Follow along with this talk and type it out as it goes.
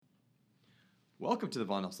Welcome to the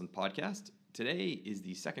Vaughan Nelson Podcast. Today is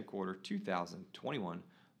the second quarter 2021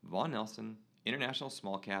 Vaughan Nelson International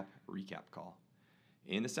Small Cap Recap Call.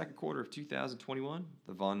 In the second quarter of 2021,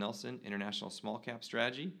 the Vaughan Nelson International Small Cap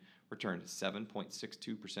Strategy returned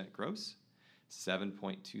 7.62% gross,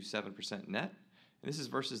 7.27% net, and this is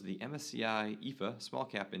versus the MSCI EAFE Small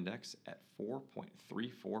Cap Index at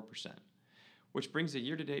 4.34%, which brings the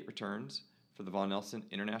year-to-date returns for the Vaughan Nelson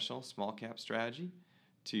International Small Cap Strategy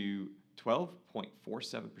to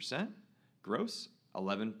 12.47% gross,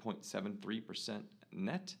 11.73%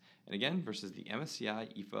 net, and again versus the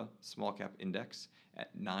MSCI EAFE Small Cap Index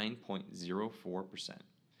at 9.04%.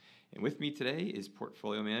 And with me today is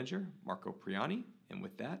Portfolio Manager Marco Priani. And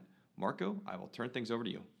with that, Marco, I will turn things over to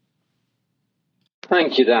you.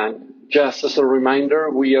 Thank you, Dan. Just as a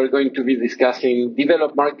reminder, we are going to be discussing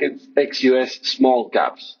developed markets ex-US small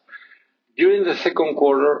caps. During the second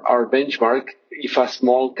quarter, our benchmark, EAFE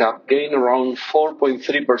Small Cap, gained around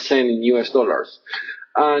 4.3% in US dollars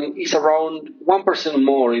and is around 1%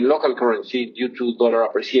 more in local currency due to dollar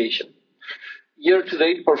appreciation.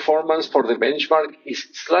 Year-to-date performance for the benchmark is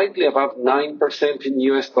slightly above 9% in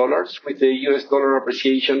US dollars, with the US dollar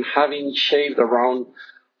appreciation having shaved around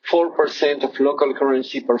 4% of local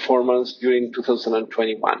currency performance during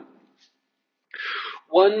 2021.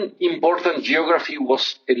 One important geography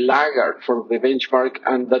was a laggard for the benchmark,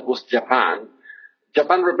 and that was Japan.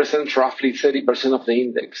 Japan represents roughly 30% of the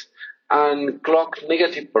index and clocked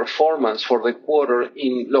negative performance for the quarter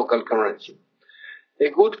in local currency. A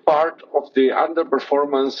good part of the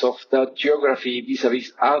underperformance of that geography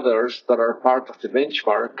vis-a-vis others that are part of the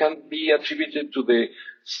benchmark can be attributed to the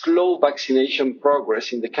slow vaccination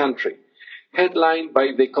progress in the country, headlined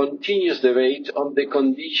by the continuous debate on the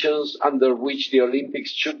conditions under which the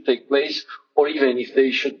Olympics should take place, or even if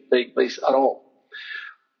they should take place at all.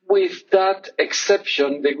 With that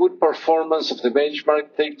exception, the good performance of the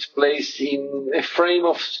benchmark takes place in a frame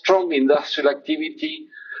of strong industrial activity,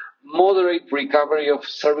 moderate recovery of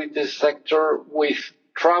services sector, with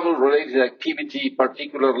travel-related activity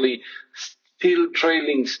particularly still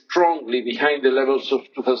trailing strongly behind the levels of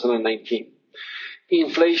 2019.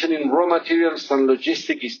 Inflation in raw materials and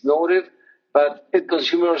logistics is noted, but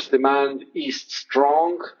consumers' demand is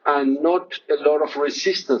strong and not a lot of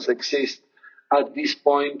resistance exists at this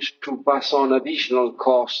point to pass on additional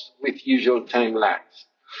costs with usual time lags.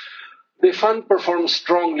 The fund performed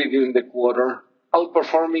strongly during the quarter,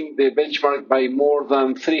 outperforming the benchmark by more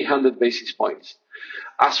than 300 basis points.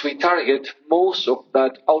 As we target, most of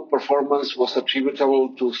that outperformance was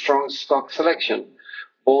attributable to strong stock selection,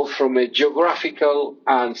 both from a geographical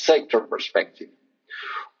and sector perspective.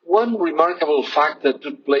 One remarkable fact that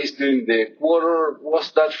took place during the quarter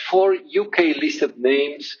was that 4 UK-listed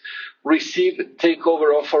names received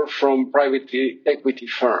takeover offer from private equity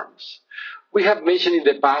firms. We have mentioned in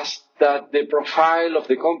the past that the profile of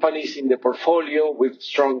the companies in the portfolio with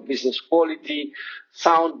strong business quality,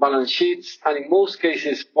 sound balance sheets, and in most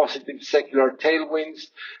cases positive secular tailwinds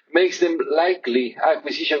makes them likely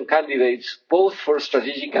acquisition candidates both for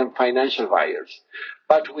strategic and financial buyers.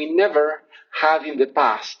 But we never had in the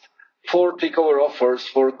past 4 takeover offers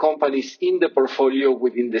for companies in the portfolio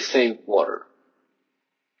within the same quarter.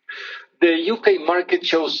 The UK market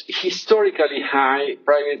shows historically high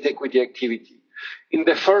private equity activity. In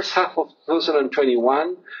the first half of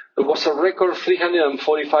 2021, there was a record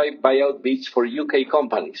 345 buyout bids for UK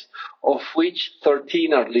companies, of which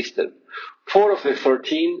 13 are listed. 4 of the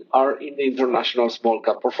 13 are in the international small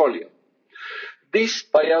cap portfolio. This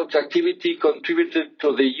buyout activity contributed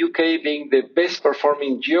to the UK being the best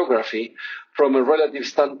performing geography from a relative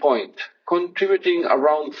standpoint, contributing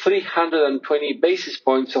around 320 basis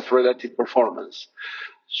points of relative performance.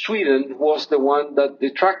 Sweden was the one that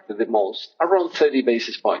detracted the most, around 30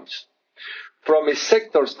 basis points. From a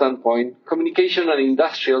sector standpoint, communication and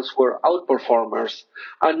industrials were outperformers,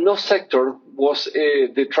 and no sector was a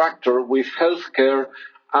detractor, with healthcare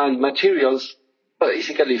and materials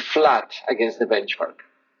basically flat against the benchmark.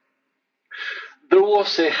 There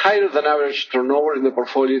was a higher than average turnover in the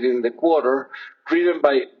portfolio during the quarter, driven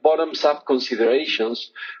by bottoms-up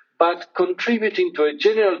considerations, but contributing to a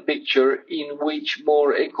general picture in which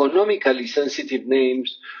more economically sensitive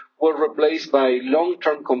names were replaced by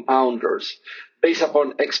long-term compounders based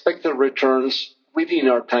upon expected returns within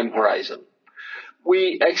our time horizon.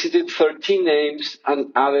 We exited 13 names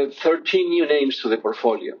and added 13 new names to the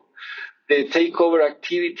portfolio. The takeover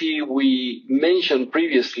activity we mentioned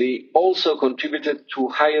previously also contributed to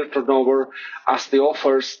higher turnover as the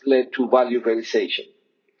offers led to value realization.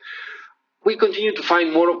 We continue to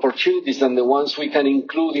find more opportunities than the ones we can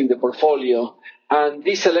include in the portfolio, and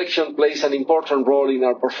this selection plays an important role in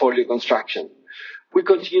our portfolio construction. We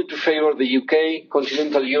continue to favor the UK,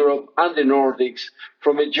 continental Europe, and the Nordics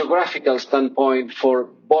from a geographical standpoint for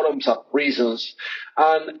bottoms-up reasons,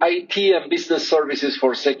 and IT and business services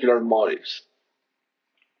for secular motives.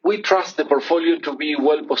 We trust the portfolio to be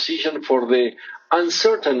well positioned for the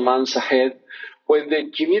uncertain months ahead when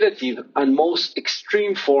the cumulative and most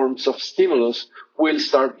extreme forms of stimulus will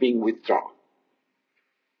start being withdrawn.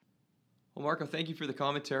 Well, Marco, thank you for the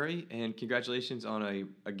commentary and congratulations on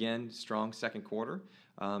again, strong second quarter.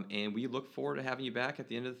 And we look forward to having you back at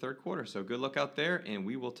the end of the third quarter. So good luck out there, and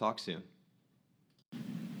we will talk soon.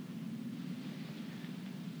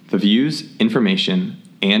 The views, information,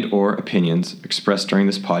 and/or opinions expressed during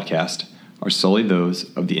this podcast are solely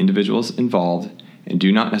those of the individuals involved and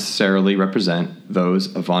do not necessarily represent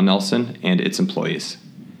those of Vaughan Nelson and its employees.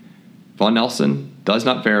 Vaughan Nelson does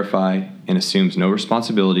not verify and assumes no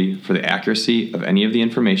responsibility for the accuracy of any of the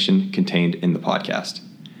information contained in the podcast.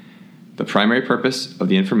 The primary purpose of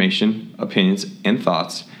the information, opinions, and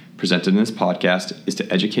thoughts presented in this podcast is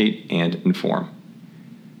to educate and inform.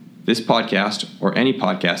 This podcast, or any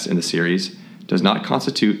podcast in the series, does not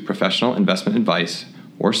constitute professional investment advice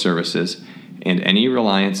or services, and any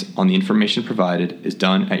reliance on the information provided is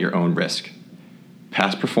done at your own risk.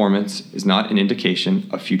 Past performance is not an indication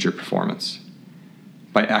of future performance.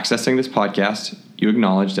 By accessing this podcast, you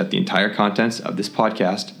acknowledge that the entire contents of this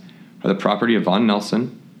podcast are the property of Vaughan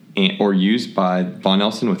Nelson or used by Vaughan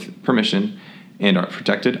Nelson with permission and are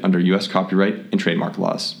protected under U.S. copyright and trademark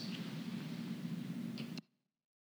laws.